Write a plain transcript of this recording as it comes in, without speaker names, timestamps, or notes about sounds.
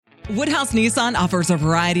Woodhouse Nissan offers a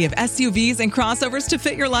variety of SUVs and crossovers to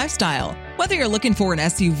fit your lifestyle. Whether you're looking for an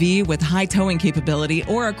SUV with high towing capability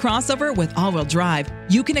or a crossover with all-wheel drive,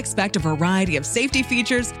 you can expect a variety of safety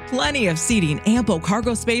features, plenty of seating, ample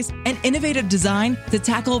cargo space, and innovative design to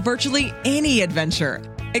tackle virtually any adventure.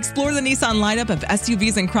 Explore the Nissan lineup of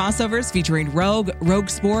SUVs and crossovers featuring Rogue, Rogue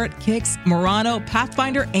Sport, Kicks, Murano,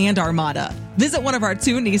 Pathfinder, and Armada. Visit one of our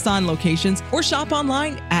 2 Nissan locations or shop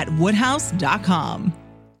online at woodhouse.com.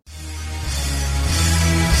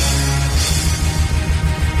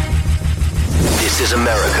 This is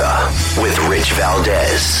America with Rich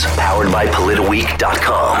Valdez, powered by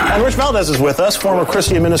PolitiWeek.com. And Rich Valdez is with us, former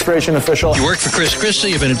Christie administration official. You worked for Chris Christie,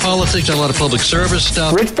 you've been in politics, done a lot of public service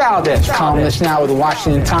stuff. Rich Valdez, columnist now with the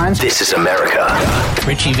Washington Times. This is America.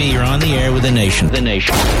 Richie V, you're on the air with The Nation. The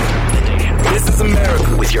Nation. This is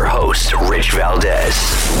America with your host, Rich Valdez.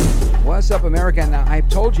 What's up, America? Now, I've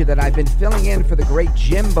told you that I've been filling in for the great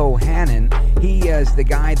Jim Bohannon. He is the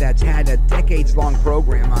guy that's had a decades-long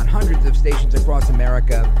program on hundreds of stations across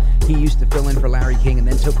America. He used to fill in for Larry King and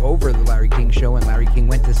then took over the Larry King show, and Larry King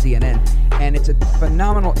went to CNN. And it's a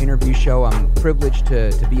phenomenal interview show. I'm privileged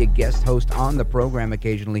to be a guest host on the program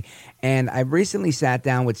occasionally. And I recently sat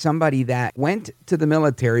down with somebody that went to the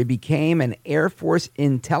military, became an Air Force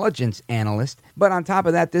intelligence analyst, but on top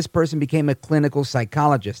of that, this person became a clinical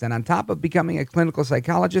psychologist. And on top of becoming a clinical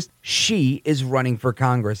psychologist, she is running for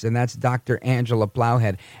Congress, and that's Dr. Angela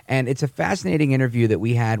Plowhead. And it's a fascinating interview that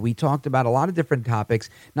we had. We talked about a lot of different topics,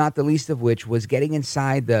 not the least of which was getting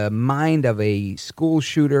inside the mind of a school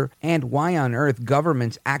shooter and why on earth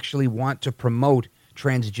governments actually want to promote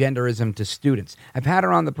transgenderism to students. I've had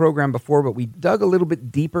her on the program before, but we dug a little bit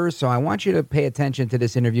deeper, so I want you to pay attention to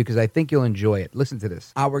this interview because I think you'll enjoy it. Listen to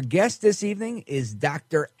this. Our guest this evening is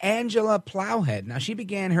Dr. Angela Plowhead. Now, she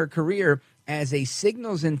began her career as a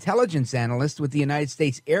signals intelligence analyst with the United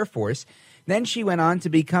States Air Force. Then she went on to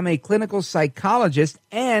become a clinical psychologist,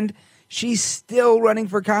 and she's still running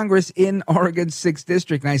for Congress in Oregon's 6th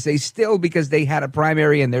District. And I say still because they had a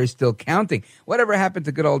primary and they're still counting. Whatever happened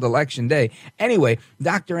to good old Election Day? Anyway,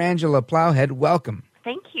 Dr. Angela Plowhead, welcome.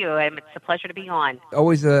 Thank you. It's a pleasure to be on.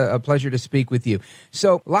 Always a pleasure to speak with you.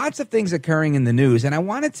 So lots of things occurring in the news, and I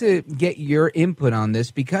wanted to get your input on this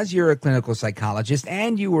because you're a clinical psychologist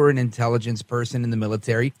and you were an intelligence person in the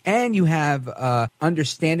military and you have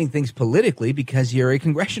understanding things politically because you're a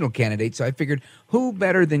congressional candidate. So I figured who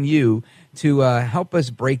better than you to help us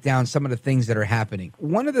break down some of the things that are happening.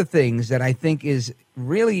 One of the things that I think is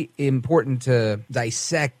really important to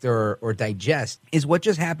dissect or digest is what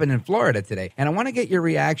just happened in Florida today. And I want to get your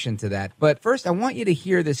reaction to that. But first, I want you to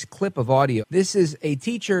hear this clip of audio. This is a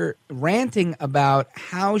teacher ranting about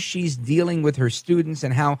how she's dealing with her students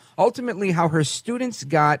and how ultimately how her students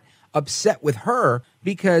got upset with her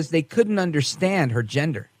because they couldn't understand her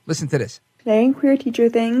gender. Listen to this. Today in Queer Teacher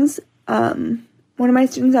Things, one of my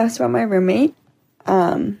students asked about my roommate,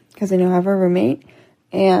 because I know I have a roommate,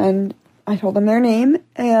 and I told them their name,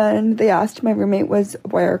 and they asked if my roommate was a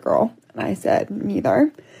boy or a girl, and I said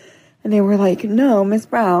neither, and they were like, no, Miss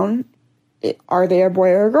Brown, are they a boy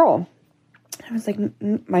or a girl? I was like,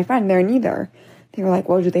 my friend, they're neither. They were like,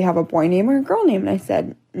 well, do they have a boy name or a girl name? And I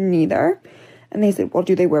said, neither. And they said, well,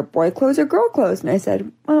 do they wear boy clothes or girl clothes? And I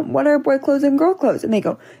said, what are boy clothes and girl clothes? And they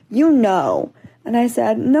go, you know. And I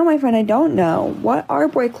said, no, my friend, I don't know. What are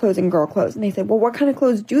boy clothes and girl clothes? And they said, well, what kind of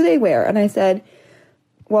clothes do they wear? And I said,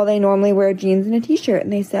 well, they normally wear jeans and a t-shirt.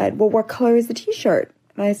 And they said, well, what color is the t-shirt?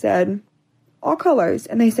 And I said, all colors.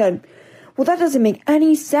 And they said, well, that doesn't make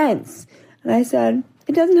any sense. And I said,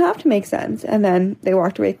 it doesn't have to make sense. And then they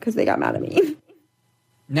walked away because they got mad at me.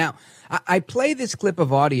 Now, I play this clip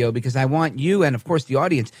of audio because I want you and, of course, the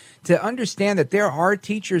audience to understand that there are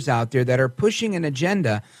teachers out there that are pushing an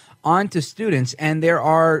agenda onto students, and there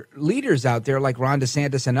are leaders out there like Ron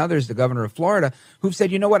DeSantis and others, the governor of Florida, who've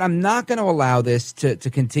said, you know what, I'm not going to allow this to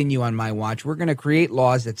continue on my watch. We're going to create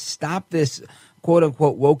laws that stop this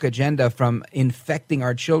quote-unquote woke agenda from infecting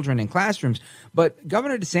our children in classrooms. But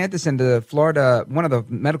Governor DeSantis and the Florida, one of the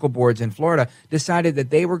medical boards in Florida, decided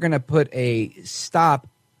that they were going to put a stop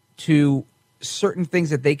to certain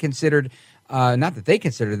things that they considered,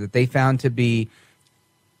 that they found to be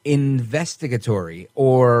investigatory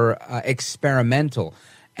or experimental.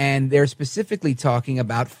 And they're specifically talking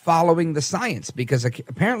about following the science because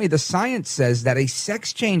apparently the science says that a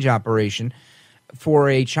sex change operation for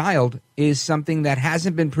a child is something that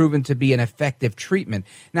hasn't been proven to be an effective treatment.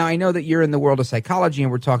 Now, I know that you're in the world of psychology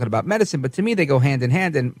and we're talking about medicine, but to me they go hand in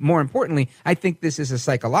hand. And more importantly, I think this is a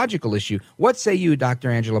psychological issue. What say you, Dr.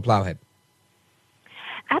 Angela Plowhead?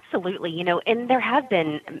 Absolutely. And there have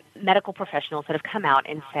been medical professionals that have come out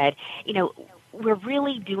and said, we're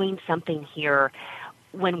really doing something here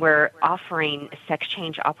when we're offering sex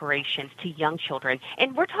change operations to young children.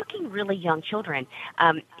 And we're talking really young children.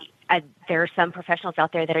 There are some professionals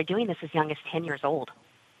out there that are doing this as young as 10 years old.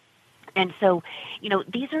 And so,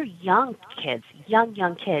 these are young kids,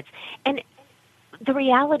 young kids. And the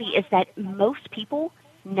reality is that most people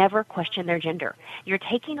never question their gender. You're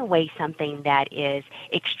taking away something that is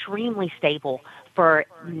extremely stable for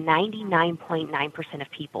 99.9%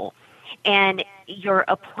 of people. And you're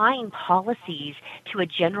applying policies to a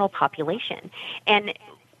general population. And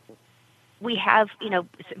we have,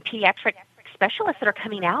 pediatric specialists that are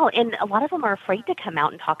coming out, and a lot of them are afraid to come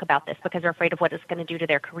out and talk about this because they're afraid of what it's going to do to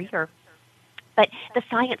their career. But the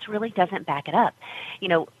science really doesn't back it up.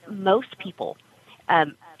 Most people, as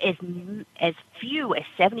few as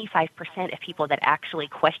 75% of people that actually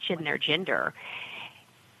question their gender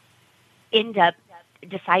end up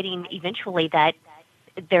deciding eventually that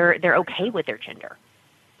they're okay with their gender.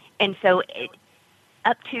 And so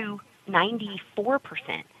up to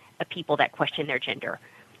 94% of people that question their gender.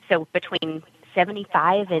 So between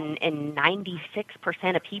 75 and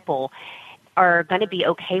 96% of people are going to be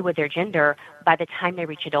okay with their gender by the time they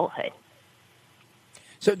reach adulthood.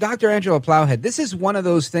 So, Dr. Angela Plowhead, this is one of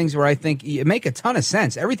those things where I think it make a ton of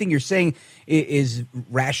sense. Everything you're saying is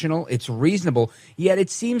rational, it's reasonable, yet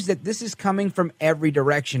it seems that this is coming from every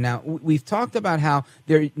direction. Now, we've talked about how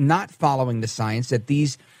they're not following the science, that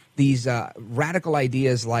these radical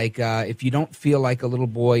ideas like if you don't feel like a little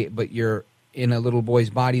boy but you're in a little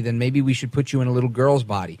boy's body, then maybe we should put you in a little girl's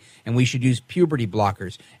body, and we should use puberty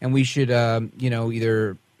blockers, and we should,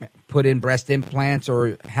 either put in breast implants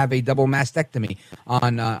or have a double mastectomy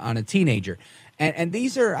on a teenager. And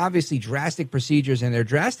these are obviously drastic procedures, and they're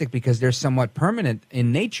drastic because they're somewhat permanent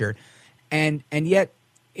in nature. And yet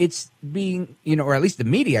it's being, or at least the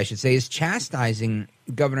media, I should say, is chastising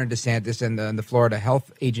Governor DeSantis and the Florida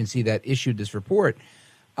Health Agency that issued this report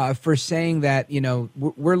for saying that,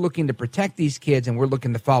 we're looking to protect these kids and we're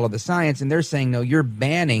looking to follow the science. And they're saying, no, you're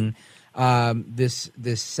banning this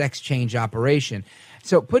sex change operation.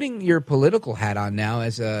 So putting your political hat on now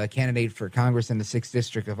as a candidate for Congress in the 6th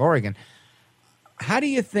District of Oregon, how do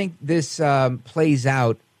you think this plays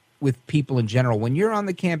out with people in general? When you're on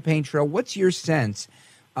the campaign trail, what's your sense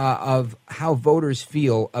of how voters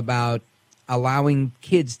feel about allowing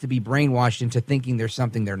kids to be brainwashed into thinking there's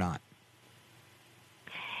something they're not?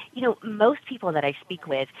 Most people that I speak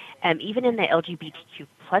with, even in the LGBTQ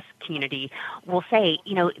plus community, will say,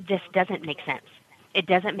 this doesn't make sense. It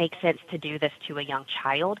doesn't make sense to do this to a young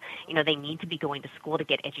child. They need to be going to school to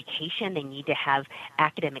get education. They need to have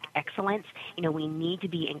academic excellence. We need to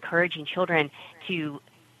be encouraging children to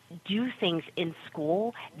do things in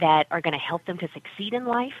school that are going to help them to succeed in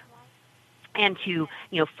life and to,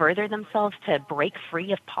 further themselves, to break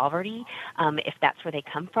free of poverty, if that's where they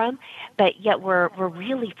come from. But yet we're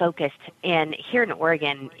really focused, and here in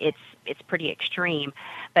Oregon, it's pretty extreme,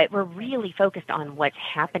 but we're really focused on what's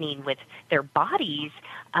happening with their bodies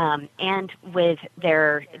and with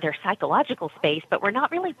their psychological space, but we're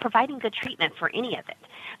not really providing good treatment for any of it.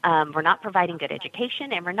 We're not providing good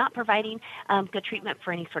education, and we're not providing good treatment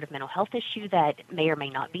for any sort of mental health issue that may or may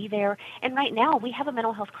not be there. And right now, we have a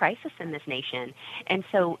mental health crisis in this nation. And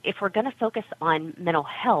so if we're going to focus on mental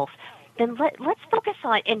health, then let's focus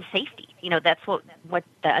on in safety. That's what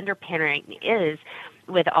the underpinning is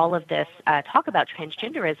with all of this talk about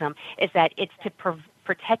transgenderism, is that it's to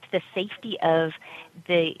protect the safety of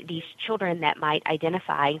these children that might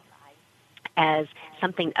identify as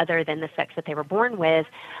something other than the sex that they were born with.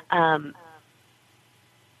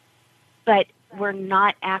 But we're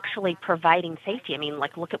not actually providing safety. I mean,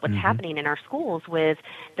 look at what's happening in our schools with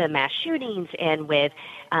the mass shootings and with,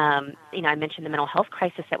 I mentioned the mental health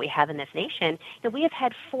crisis that we have in this nation. We have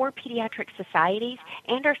had 4 pediatric societies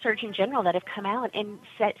and our Surgeon General that have come out and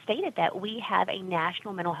stated that we have a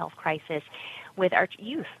national mental health crisis with our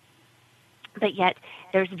youth. But yet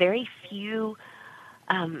there's very few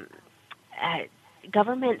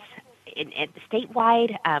governments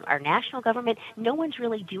statewide, our national government, no one's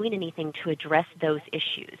really doing anything to address those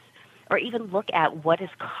issues or even look at what is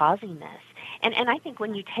causing this. And I think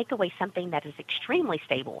when you take away something that is extremely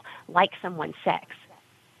stable, like someone's sex,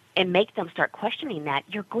 and make them start questioning that,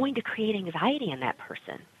 you're going to create anxiety in that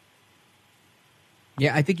person.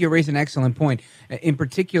 Yeah, I think you raise an excellent point. In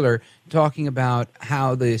particular, talking about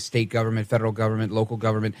how the state government, federal government, local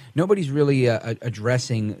government, nobody's really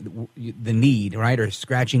addressing the need, right, or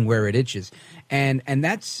scratching where it itches. And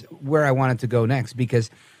that's where I wanted to go next, because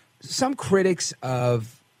some critics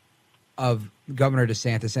of Governor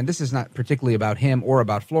DeSantis, and this is not particularly about him or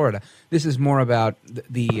about Florida, this is more about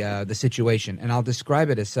the situation, and I'll describe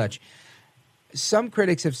it as such. some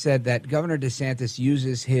critics have said that Governor DeSantis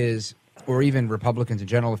uses his, or even Republicans in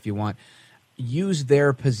general, if you want, use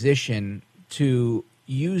their position to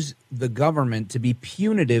use the government to be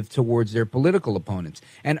punitive towards their political opponents.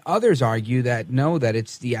 And others argue that no, that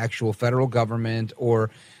it's the actual federal government or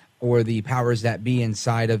the powers that be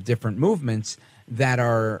inside of different movements that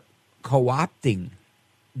are co-opting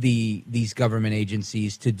these government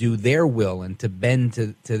agencies to do their will and to bend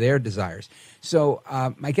to their desires. So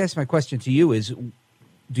I guess my question to you is,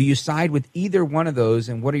 do you side with either one of those,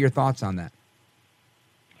 and what are your thoughts on that?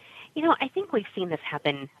 I think we've seen this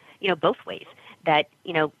happen, both ways. That,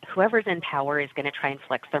 whoever's in power is going to try and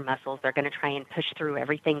flex their muscles. They're going to try and push through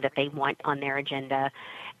everything that they want on their agenda.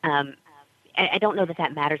 I don't know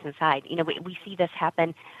that matters inside. We see this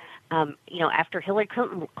happen, after Hillary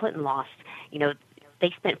Clinton lost. They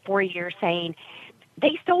spent 4 years saying,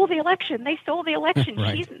 they stole the election. They stole the election.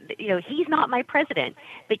 Right. He's not my president.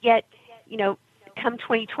 But yet, come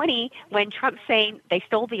 2020, when Trump's saying they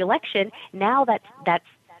stole the election, now that's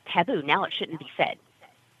taboo. Now it shouldn't be said.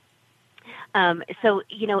 So,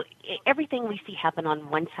 everything we see happen on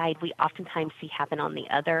one side, we oftentimes see happen on the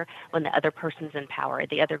other when the other person's in power,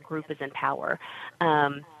 the other group is in power.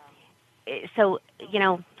 So,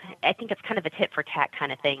 I think it's kind of a tit for tat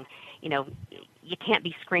kind of thing. You can't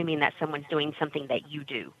be screaming that someone's doing something that you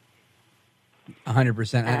do.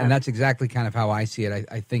 100%, and that's exactly kind of how I see it.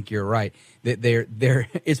 I think you're right. There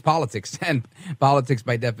is politics, and politics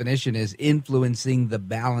by definition is influencing the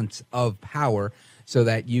balance of power so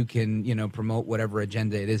that you can, promote whatever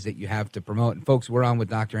agenda it is that you have to promote. And folks, we're on with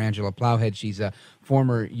Dr. Angela Plowhead. She's a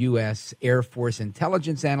former U.S. Air Force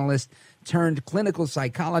intelligence analyst turned clinical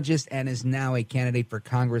psychologist and is now a candidate for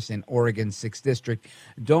Congress in Oregon's 6th District.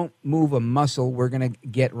 Don't move a muscle. We're going to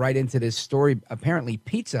get right into this story. Apparently,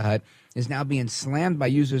 Pizza Hut is now being slammed by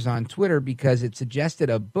users on Twitter because it suggested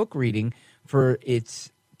a book reading for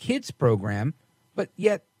its kids program, but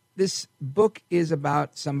yet this book is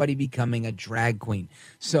about somebody becoming a drag queen.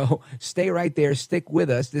 So stay right there. Stick with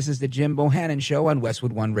us. This is the Jim Bohannon Show on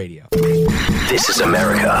Westwood One Radio. This is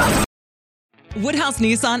America. Woodhouse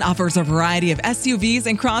Nissan offers a variety of SUVs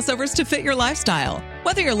and crossovers to fit your lifestyle.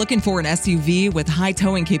 Whether you're looking for an SUV with high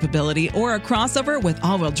towing capability or a crossover with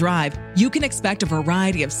all-wheel drive, you can expect a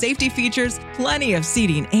variety of safety features, plenty of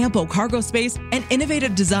seating, ample cargo space, and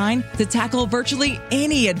innovative design to tackle virtually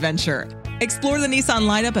any adventure. Explore the Nissan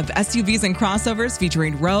lineup of SUVs and crossovers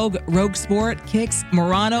featuring Rogue, Rogue Sport, Kicks,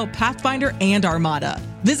 Murano, Pathfinder, and Armada.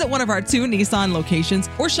 Visit one of our 2 Nissan locations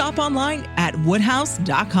or shop online at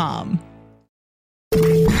woodhouse.com.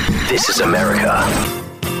 This is America.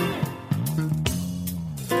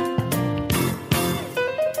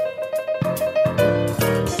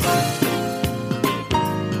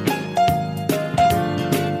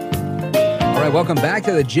 All right, welcome back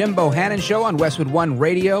to the Jim Bohannon Show on Westwood One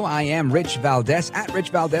Radio. I am Rich Valdez, at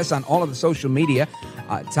Rich Valdez on all of the social media.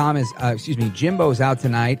 Jimbo's out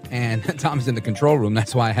tonight, and Tom's in the control room.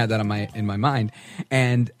 That's why I had that in my mind.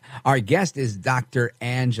 And our guest is Dr.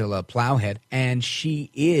 Angela Plowhead, and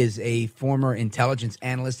she is a former intelligence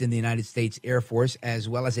analyst in the United States Air Force, as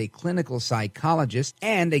well as a clinical psychologist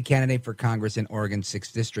and a candidate for Congress in Oregon's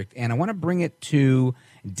 6th District. And I want to bring it to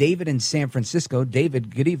David in San Francisco.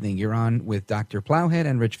 David, good evening. You're on with Dr. Plowhead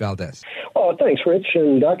and Rich Valdez. Oh, thanks, Rich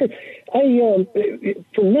and Doctor.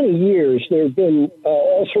 For many years, there have been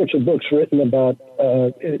all sorts of books written about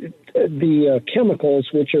the chemicals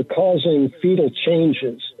which are causing fetal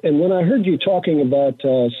changes. And when I heard you talking about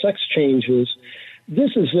sex changes,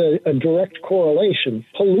 this is a direct correlation.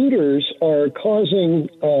 Polluters are causing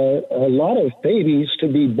a lot of babies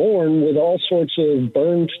to be born with all sorts of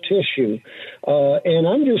burned tissue. And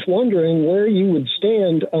I'm just wondering where you would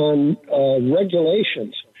stand on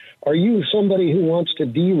regulations. Are you somebody who wants to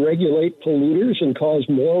deregulate polluters and cause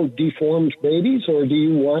more deformed babies, or do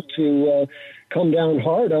you want to come down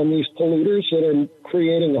hard on these polluters that are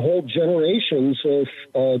creating whole generations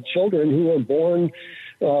of children who are born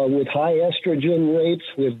with high estrogen rates,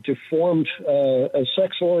 with deformed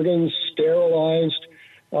sex organs, sterilized?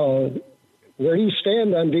 Where do you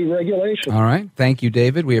stand on deregulation? All right. Thank you,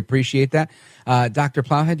 David. We appreciate that. Dr.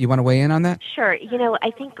 Plowhead, do you want to weigh in on that? Sure.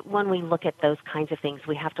 I think when we look at those kinds of things,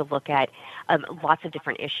 we have to look at lots of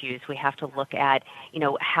different issues. We have to look at,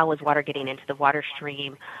 how is water getting into the water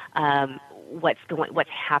stream? What's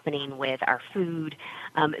happening with our food?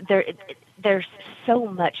 There's so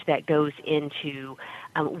much that goes into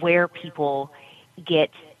where people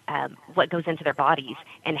get what goes into their bodies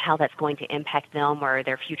and how that's going to impact them or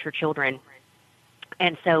their future children.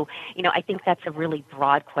 And so, I think that's a really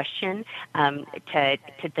broad question to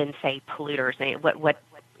then say polluters. What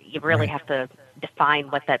you really have to define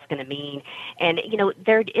what that's going to mean. And,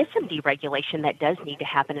 there is some deregulation that does need to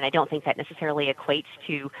happen, and I don't think that necessarily equates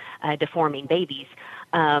to deforming babies.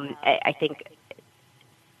 I think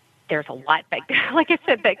there's a lot that, like I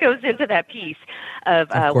said, that goes into that piece of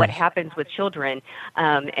what happens with children.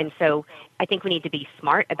 And so I think we need to be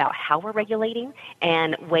smart about how we're regulating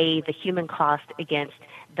and weigh the human cost against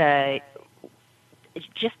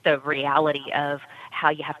just the reality of how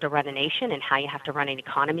you have to run a nation and how you have to run an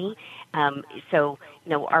economy. So,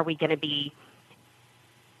 are we going to be,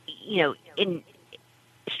 in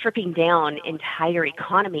stripping down entire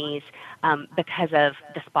economies because of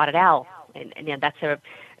the spotted owl? And that's a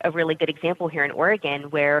really good example here in Oregon,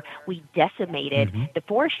 where we decimated the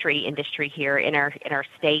forestry industry here in our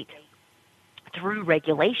state through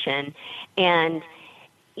regulation. And,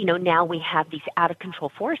 now we have these out of control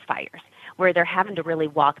forest fires where they're having to really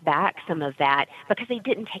walk back some of that because they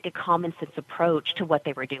didn't take a common sense approach to what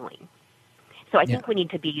they were doing. So I think we need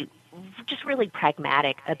to be just really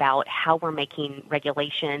pragmatic about how we're making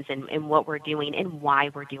regulations and what we're doing and why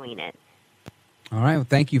we're doing it. All right. Well,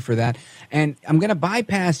 thank you for that. And I'm going to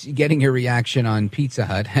bypass getting your reaction on Pizza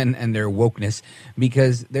Hut and their wokeness,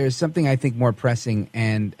 because there's something I think more pressing,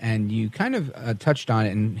 and you kind of touched on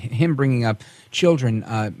it, and him bringing up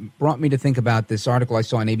children brought me to think about this article I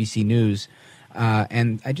saw on ABC News.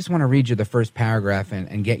 And I just want to read you the first paragraph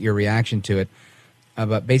and get your reaction to it.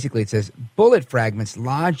 But basically it says, bullet fragments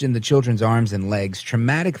lodged in the children's arms and legs,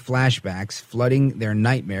 traumatic flashbacks flooding their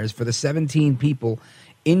nightmares for the 17 people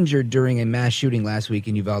injured during a mass shooting last week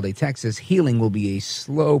in Uvalde, Texas. Healing will be a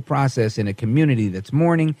slow process in a community that's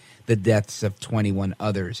mourning the deaths of 21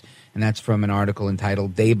 others. And that's from an article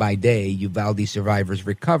entitled Day by Day, Uvalde Survivors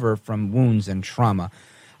Recover from Wounds and Trauma.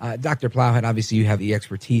 Dr. Plowhead, obviously you have the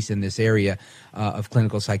expertise in this area of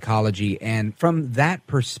clinical psychology. And from that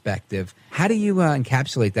perspective, how do you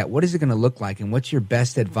encapsulate that? What is it going to look like? And what's your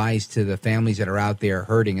best advice to the families that are out there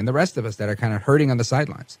hurting and the rest of us that are kind of hurting on the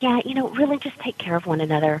sidelines? Yeah, really just take care of one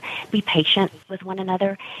another. Be patient with one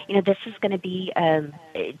another. This is going to be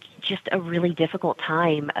just a really difficult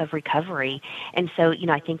time of recovery. And so,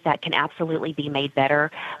 I think that can absolutely be made better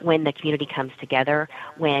when the community comes together,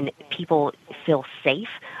 when people feel safe,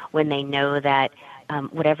 when they know that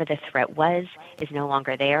whatever the threat was is no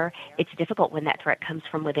longer there. It's difficult when that threat comes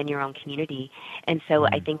from within your own community. And so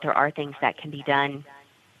I think there are things that can be done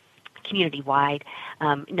community-wide.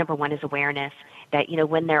 Number one is awareness that,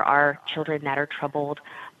 when there are children that are troubled,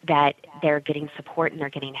 that they're getting support and they're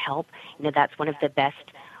getting help. That's one of the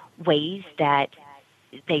best ways that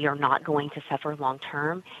they are not going to suffer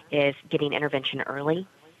long-term is getting intervention early.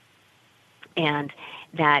 And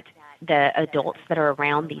that the adults that are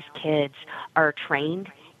around these kids are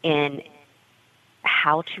trained in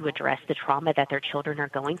how to address the trauma that their children are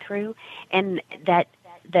going through, and that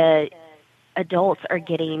the adults are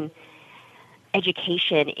getting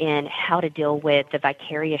education in how to deal with the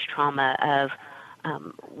vicarious trauma of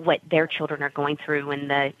what their children are going through and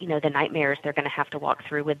the nightmares they're going to have to walk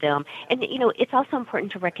through with them. And, it's also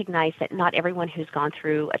important to recognize that not everyone who's gone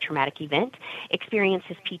through a traumatic event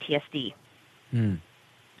experiences PTSD.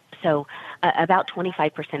 So about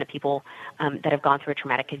 25% of people that have gone through a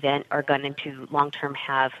traumatic event are going to long-term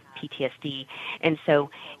have PTSD. And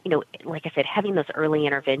so, like I said, having those early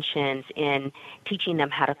interventions in teaching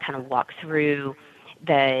them how to kind of walk through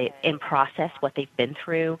and process what they've been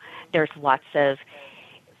through. There's lots of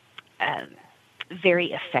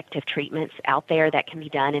very effective treatments out there that can be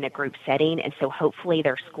done in a group setting. And so hopefully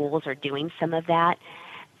their schools are doing some of that.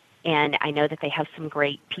 And I know that they have some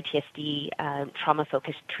great PTSD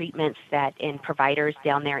trauma-focused treatments and providers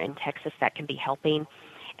down there in Texas that can be helping.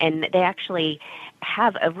 And they actually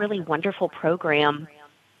have a really wonderful program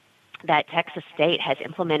that Texas State has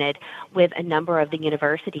implemented with a number of the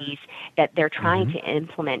universities that they're trying to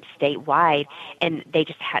implement statewide, and they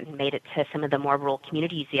just hadn't made it to some of the more rural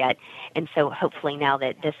communities yet. And so hopefully now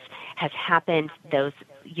that this has happened, those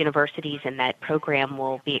universities and that program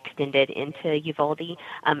will be extended into Uvalde.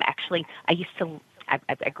 Actually, I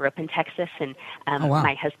grew up in Texas, and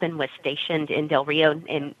my husband was stationed in Del Rio,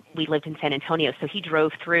 and we lived in San Antonio. So he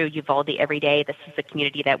drove through Uvalde every day. This is a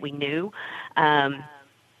community that we knew.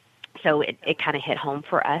 So it kind of hit home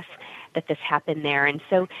for us that this happened there. And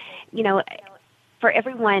so, for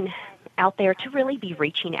everyone out there to really be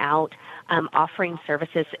reaching out, offering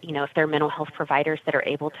services, if there are mental health providers that are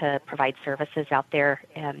able to provide services out there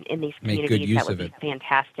in these communities, that would be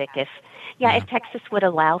fantastic. If Texas would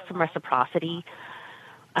allow some reciprocity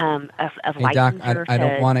of hey, Doc, I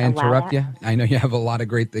don't want to interrupt you. I know you have a lot of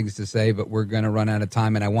great things to say, but we're going to run out of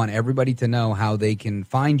time, and I want everybody to know how they can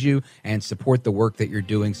find you and support the work that you're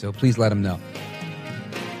doing, so please let them know.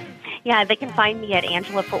 Yeah, they can find me at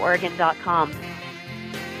AngelaForOregon.com.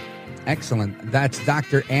 Excellent. That's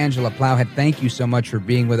Dr. Angela Plowhead. Thank you so much for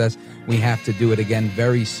being with us. We have to do it again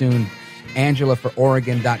very soon.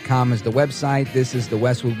 AngelaForOregon.com is the website. This is the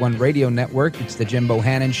Westwood One Radio Network. It's the Jim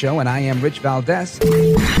Bohannon Show, and I am Rich Valdez.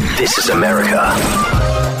 This is America.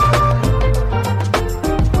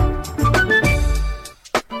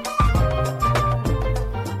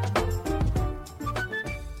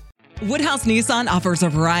 Woodhouse Nissan offers a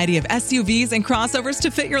variety of SUVs and crossovers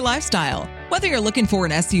to fit your lifestyle. Whether you're looking for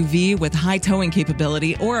an SUV with high towing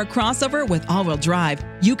capability or a crossover with all-wheel drive,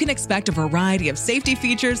 you can expect a variety of safety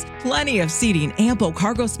features, plenty of seating, ample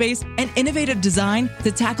cargo space, and innovative design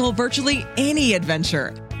to tackle virtually any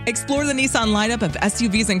adventure. Explore the Nissan lineup of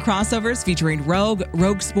SUVs and crossovers featuring Rogue,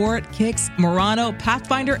 Rogue Sport, Kicks, Murano,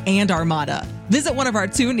 Pathfinder, and Armada. Visit one of our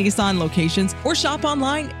 2 Nissan locations or shop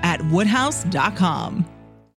online at woodhouse.com.